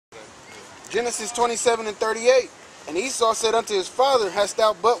Genesis 27:38. And Esau said unto his father, Hast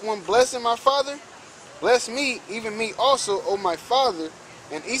thou but one blessing, my father? Bless me, even me also, O my father.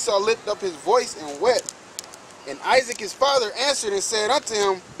 And Esau lifted up his voice and wept. And Isaac his father answered and said unto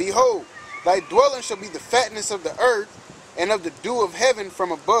him, Behold, thy dwelling shall be the fatness of the earth, and of the dew of heaven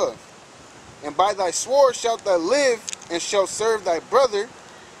from above. And by thy sword shalt thou live, and shalt serve thy brother.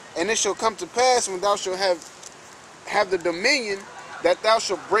 And it shall come to pass, when thou shalt have the dominion, that thou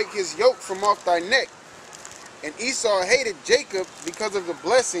shalt break his yoke from off thy neck. And Esau hated Jacob because of the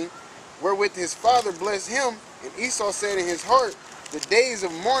blessing wherewith his father blessed him. And Esau said in his heart, The days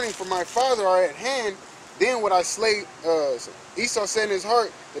of mourning for my father are at hand. Then would I slay. Esau said in his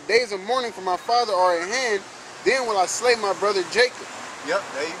heart, The days of mourning for my father are at hand. Then will I slay my brother Jacob. Yep,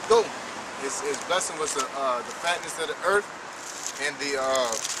 there you go. His blessing was the fatness of the earth and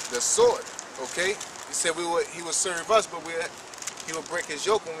the sword. Okay, he said he would serve us, but he would break his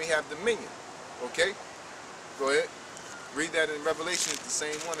yoke when we have dominion. Okay. Go ahead. Read that in Revelation, it's the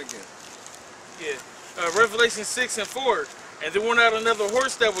same one again. Yeah. Revelation 6:4. And there went out another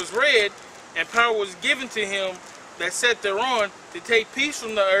horse that was red, and power was given to him that sat thereon to take peace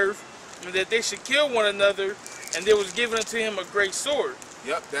from the earth, and that they should kill one another, and there was given unto him a great sword.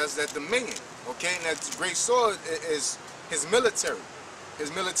 Yep, that's that dominion. Okay, and that great sword is his military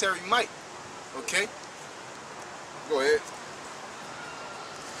might. Okay? Go ahead.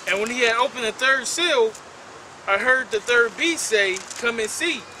 And when he had opened the third seal, I heard the third beast say, Come and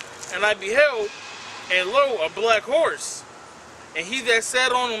see. And I beheld, and lo, a black horse. And he that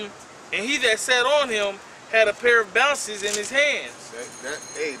sat on him had a pair of balances in his hands. That's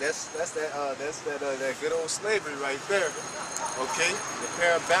that good old slavery right there. Okay? The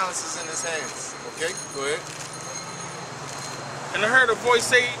pair of balances in his hands. Okay? Go ahead. And I heard a voice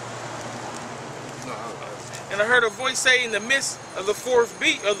say, in the midst of the four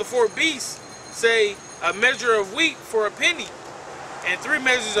beasts, say, a measure of wheat for a penny, and 3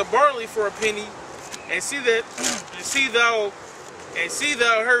 measures of barley for a penny, and see thou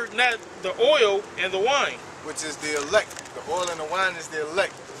hurt not the oil and the wine. Which is the elect. The oil and the wine is the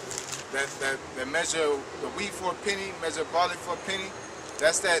elect. That measure the wheat for a penny, measure barley for a penny.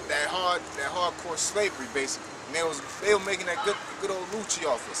 That's that hardcore slavery basically. And they were making that good old Lucci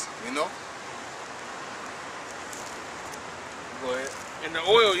off us, you know? Go ahead. And the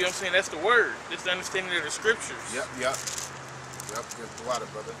oil, you know what I'm saying, that's the word. That's the understanding of the scriptures. Yep. Good water,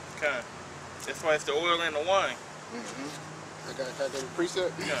 brother. Okay. That's why it's the oil and the wine. I got that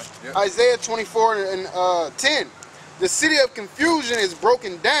precept. Yeah. Yep. Isaiah 24:10. The city of confusion is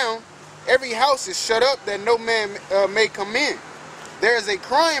broken down. Every house is shut up that no man may come in. There is a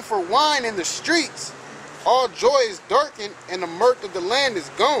crying for wine in the streets. All joy is darkened, and the mirth of the land is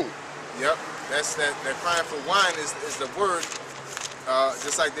gone. Yep. That's that crying for wine is the word.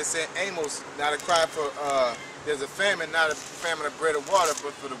 Just like they said, Amos, not a cry for, there's a famine, not a famine of bread or water,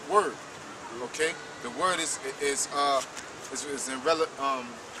 but for the word. Okay? The word is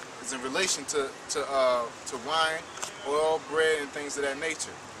in relation to wine, oil, bread, and things of that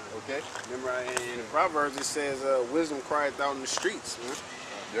nature. Okay? Remember in Proverbs it says, wisdom crieth out in the streets. Man.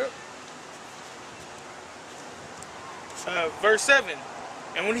 Yep. Verse 7.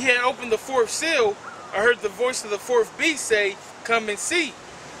 And when he had opened the fourth seal, I heard the voice of the fourth beast say, Come and see.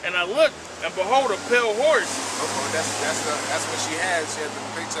 And I looked, and behold, a pale horse. Okay, that's what she had. She had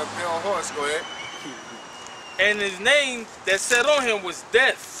the picture of a pale horse. Go ahead. And his name that sat on him was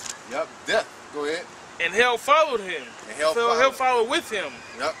Death. Yep, Death. Go ahead. And hell followed him. And hell followed with him.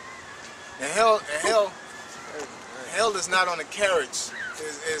 Yep. And hell is not on the carriage.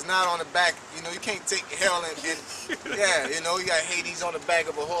 Is not on the back. You know, you can't take hell and yeah, you know, you got Hades on the back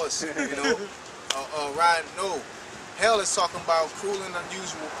of a horse. You know, riding. No. Hell is talking about cruel and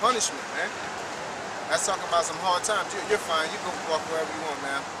unusual punishment, man. That's talking about some hard times. You're fine. You go walk wherever you want,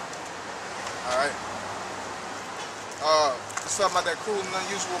 man. All right. It's talking about that cruel and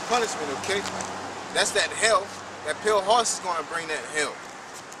unusual punishment, okay? That's that hell. That pale horse is going to bring that hell.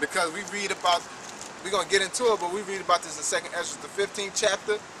 Because we read about, we're going to get into it, but we read about this in 2nd Ezra, the 15th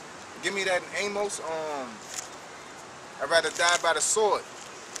chapter. Give me that in Amos. I'd rather die by the sword.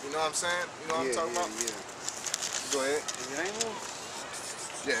 You know what I'm saying? You know what I'm talking about? Yeah. Go ahead. Is it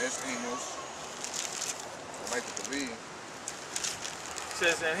Amos? Yeah, it's Amos. I like to believe. It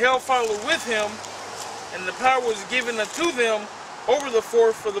says, and hell followed with him, and the power was given unto them over the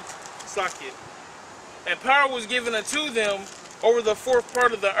fourth for the socket. And power was given unto them over the fourth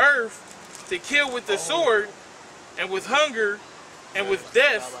part of the earth to kill with the sword, and with hunger, and with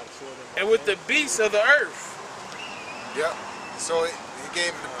death, and with the beasts of the earth. Yep. So he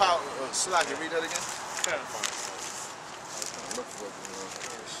gave him the power. Slocky, read that again. Okay. Look for it.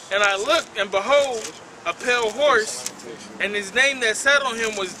 And I looked, and behold, a pale horse, and his name that sat on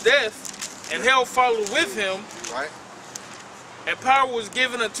him was Death, and hell followed with him. Right. And power was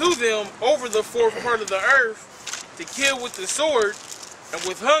given unto them over the fourth part of the earth to kill with the sword, and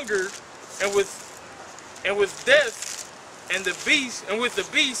with hunger, and with death, and the beast, and with the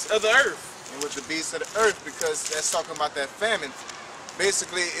beasts of the earth. And with the beasts of the earth, because that's talking about that famine.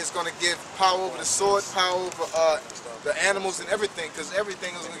 Basically, it's going to give power over the sword, power over the animals and everything, because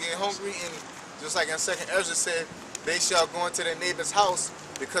everything is going to get hungry. And just like in 2nd Ezra said, they shall go into their neighbor's house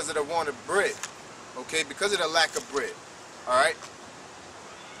because of the want of bread. Okay, because of the lack of bread. All right.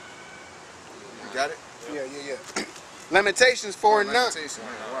 You got it? Yeah. Lamentations 4 and 9. Lamentation.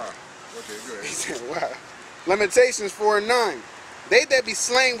 Wow. Okay, good. He said, wow. Lamentations 4 and 9. They that be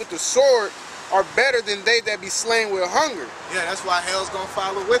slain with the sword are better than they that be slain with hunger. Yeah, that's why hell's gonna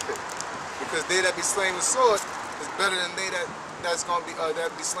follow with it, because they that be slain with sword is better than they that's gonna be that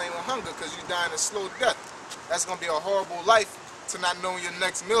be slain with hunger, because you dying a slow death. That's gonna be a horrible life to not know where your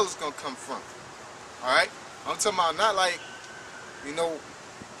next meal is gonna come from. All right, I'm talking about not like, you know,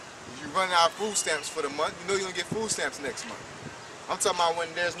 you run out of food stamps for the month. You know you're gonna get food stamps next month. I'm talking about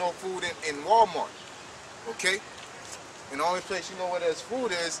when there's no food in Walmart. Okay, and the only place you know where there's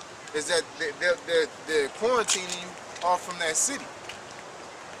food is that they're quarantining you off from that city.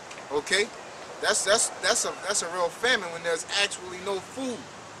 Okay, that's a real famine when there's actually no food.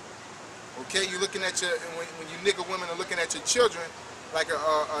 Okay, you're looking at your, when you nigger women are looking at your children like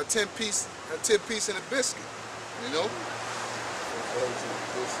a 10-piece and a biscuit. You know.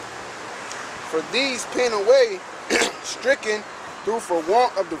 For these pin away, stricken through for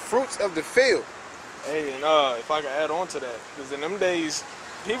want of the fruits of the field. Hey, and if I could add on to that, because in them days,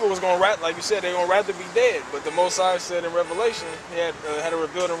 people was gonna like you said, they gonna rather be dead. But the Most High said in Revelation, he had it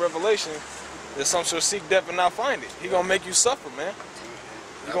revealed in Revelation that some shall seek death and not find it. He gonna make you suffer, man.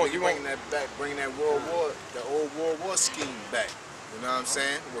 You bringing that back, bringing that the old World War scheme back. You know what I'm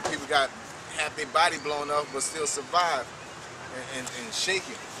saying? Where people got half their body blown up but still survive and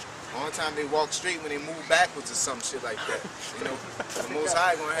shaking. The only time they walk straight when they move backwards or some shit like that. You know, the Most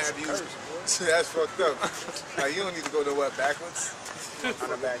High gonna have you. That's fucked up. Like, you don't need to go nowhere backwards. On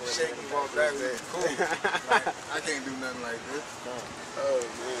the back, shake and walk backwards. Cool. Like, I can't do nothing like this. Oh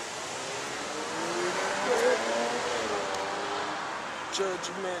man.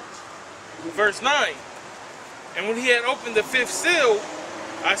 Judgment. Verse 9. And when he had opened the fifth seal,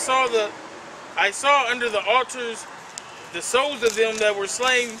 I saw under the altars the souls of them that were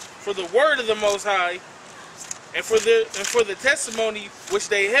slain for the word of the Most High, and for the testimony which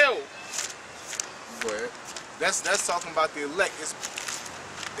they held. Go ahead. That's talking about the elect. It's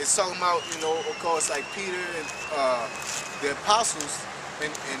talking about, you know, of course, like Peter and the apostles,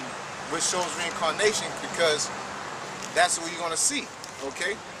 and which shows reincarnation, because that's what you're gonna see.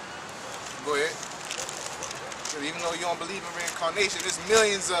 Okay. Go ahead. So even though you don't believe in reincarnation, there's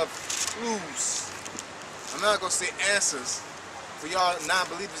millions of clues. I'm not gonna say answers. For y'all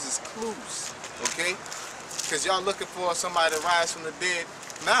non-believers, it's clues. Okay. Because y'all looking for somebody to rise from the dead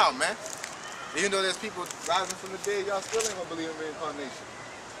now, man. Even though there's people rising from the dead, y'all still ain't gonna believe in reincarnation.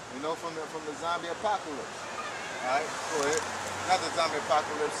 You know, from the zombie apocalypse. Alright, go ahead. Not the zombie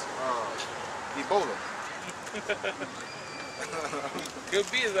apocalypse, Ebola. Could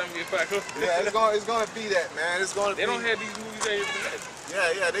be a zombie apocalypse. Yeah, it's gonna be that, man. It's gonna They don't have these movies out here for that.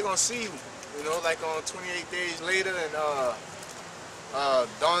 Yeah, they're gonna see you. You know, like on 28 Days Later and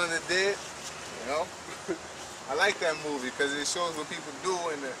Dawn of the Dead. You know? I like that movie because it shows what people do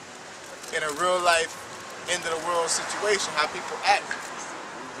in a real life, end of the world situation, how people act.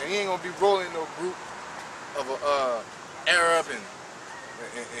 And you ain't gonna be rolling no group of Arab and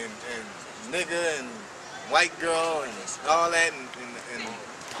nigga and white girl and all that and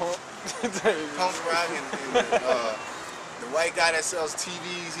punk rock and the white guy that sells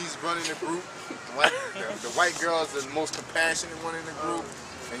TVs, he's running the group. The white girl is the most compassionate one in the group,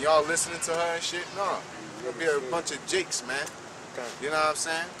 and y'all listening to her and shit. No, it's gonna be a bunch of jakes, man. You know what I'm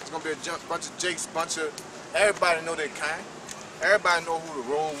saying? It's gonna be a bunch of jakes, everybody know their kind. Everybody know who to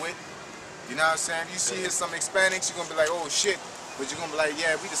roll with. You know what I'm saying? You see some Hispanics, you're gonna be like, oh shit, but you're gonna be like,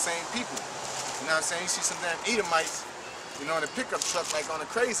 yeah, we the same people. You know what I'm saying? You see some damn Edomites, you know, in a pickup truck like on the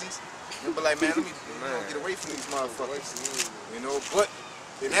crazies, you'll be like, man, let me get away from these motherfuckers. You know, but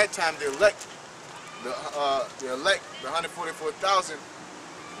in that time the elect, the 144,000,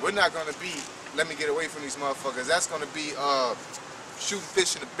 we're not gonna be, let me get away from these motherfuckers. That's gonna be shooting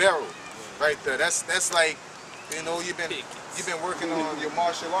fish in a barrel right there. That's like, you know, you've been working on your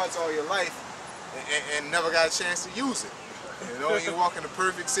martial arts all your life and never got a chance to use it. You know, you walk in a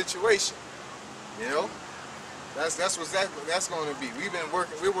perfect situation. You know? That's what that's going to be.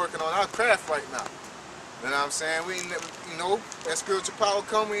 We're working on our craft right now. You know what I'm saying? We ain't never, you know, that spiritual power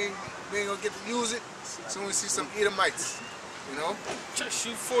come, we ain't gonna get to use it. Soon we see some Edomites, you know. Just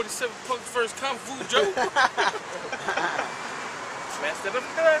shoot 47 punks first kung fu Joe. Smash that up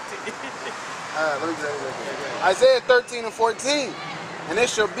karate. Let me get that. Isaiah 13:14. And it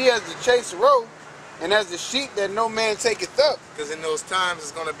shall be as the chase row, and as the sheep that no man taketh up. Because in those times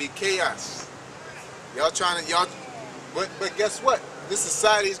it's gonna be chaos. But guess what? This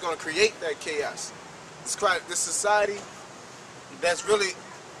society is gonna create that chaos. This society, that's really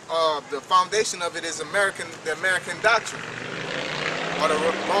the foundation of it is the American doctrine, or the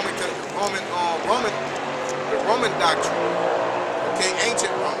Roman doctrine. Okay,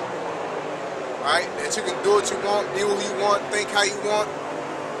 ancient Rome. Alright, that you can do what you want, be who you want, think how you want.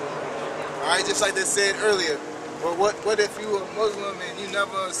 Alright, just like they said earlier. Well, what if you were a Muslim and you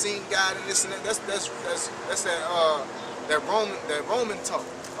never seen God and this and that? That's that Roman talk.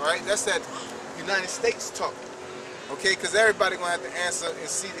 Alright, that's that United States talk. Okay, because everybody gonna have to answer and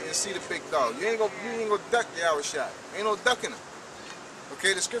see the big dog. You ain't gonna duck the hour shot. Ain't no ducking him.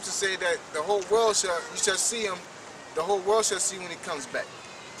 Okay, the scriptures say that the whole world you shall see him. The whole world shall see when he comes back.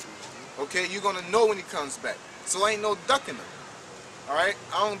 Okay, you're gonna know when he comes back. So ain't no ducking him. All right,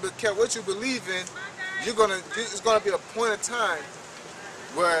 I don't care what you believe in. It's gonna be a point of time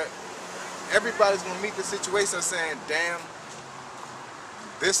where everybody's gonna meet the situation of saying, "Damn,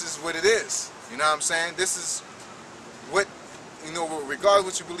 this is what it is." You know what I'm saying? This is what, you know,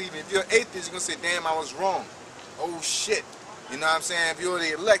 regardless of what you believe in. If you're an atheist, you're gonna say, "Damn, I was wrong." Oh shit. You know what I'm saying? If you're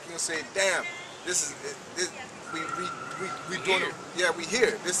the elect, you're gonna say, "Damn, we doing it. Yeah, we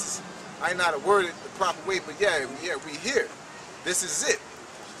here. This is." I not word it the proper way, but yeah, we here. This is it.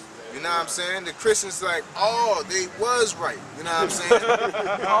 You know what I'm saying? The Christians like, oh, they was right. You know what I'm saying?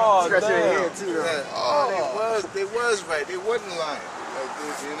 Oh, damn. Too, yeah. Oh, they was right. They wasn't lying like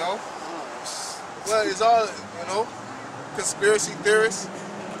this, you know? Well, it's all, you know, conspiracy theorists,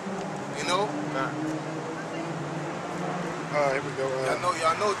 you know? Here we go.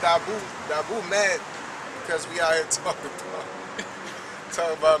 Y'all know Dabu mad because we out here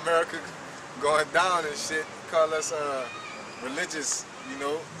talking about America going down and shit. Call us religious, you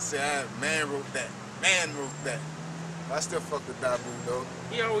know. Say, man wrote that. Man wrote that. I still fuck with Dabu though.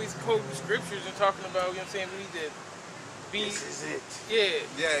 He always quoting scriptures and talking about, you know what I'm saying, what he did. This is it. Yeah.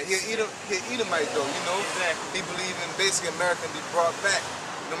 Yeah, he Edomite though, you know. Exactly. He believed in basically America to be brought back.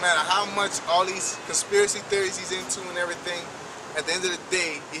 No matter how much all these conspiracy theories he's into and everything, at the end of the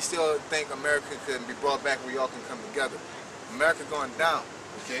day, he still think America can be brought back where y'all can come together. America going down,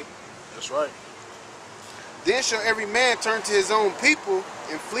 okay? That's right. Then shall every man turn to his own people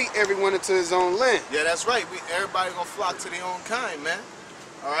and flee everyone into his own land. Yeah, that's right. Everybody gonna flock to their own kind, man.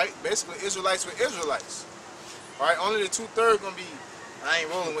 All right? Basically, Israelites with Israelites. All right? Only the 2/3 gonna be, I ain't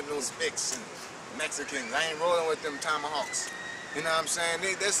rolling with those Vicks and Mexicans. I ain't rolling with them Tomahawks. You know what I'm saying?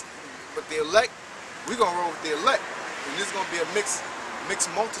 But the elect, we gonna roll with the elect. And this is gonna be a mixed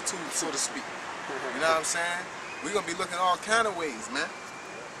multitude, so to speak. You know what I'm saying? We're gonna be looking all kind of ways, man.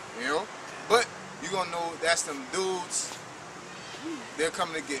 You know? But you gonna know that's them dudes. They're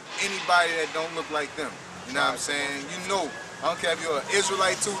coming to get anybody that don't look like them. You know what I'm saying? You know, I don't care if you're an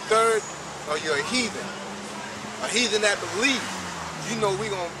Israelite 2/3 or you're a heathen that believes. You know we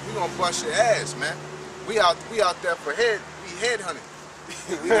gonna bust your ass, man. We out there for head hunting.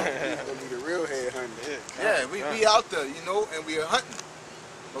 We gonna be the real headhunter. Yeah, we out there, you know, and we are hunting.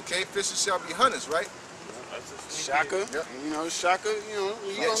 Okay, fishers shall be hunters, right? Shaka, yep. You know, Shaka, you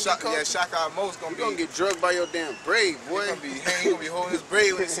know, Shaka Amos gonna gonna get drugged by your damn braid, boy. He gonna be holding his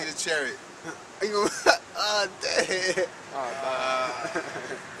braid when he see the chariot. You gonna, damn.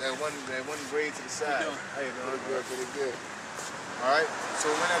 That one braid to the side. How you doing? Pretty good. All right. So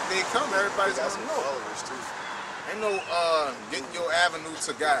when that day come, everybody's Got gonna some know. followers too. Ain't no getting your avenue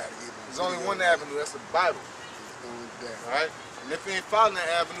to God. There's only one avenue. That's the Bible. All right. And if we ain't following that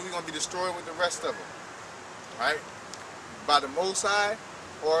avenue, we're gonna be destroyed with the rest of them. Right, by the Most High,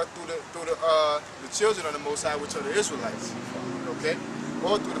 or through the children of the Most High, which are the Israelites, okay,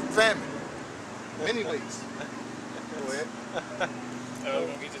 or through the famine. Many ways. Go ahead. Let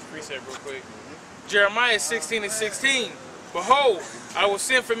me get this preset real quick. Jeremiah 16:16. Behold, I will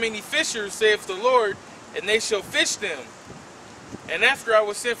send for many fishers, saith the Lord, and they shall fish them. And after I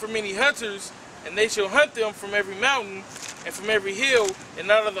will send for many hunters, and they shall hunt them from every mountain and from every hill and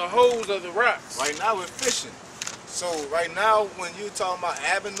out of the holes of the rocks. Right now we're fishing. So right now when you're talking about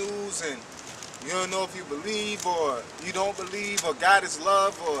avenues and you don't know if you believe or you don't believe or God is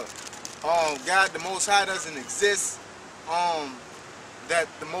love or God the Most High doesn't exist, that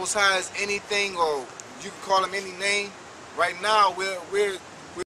the Most High is anything or You can call him any name. Right now, we're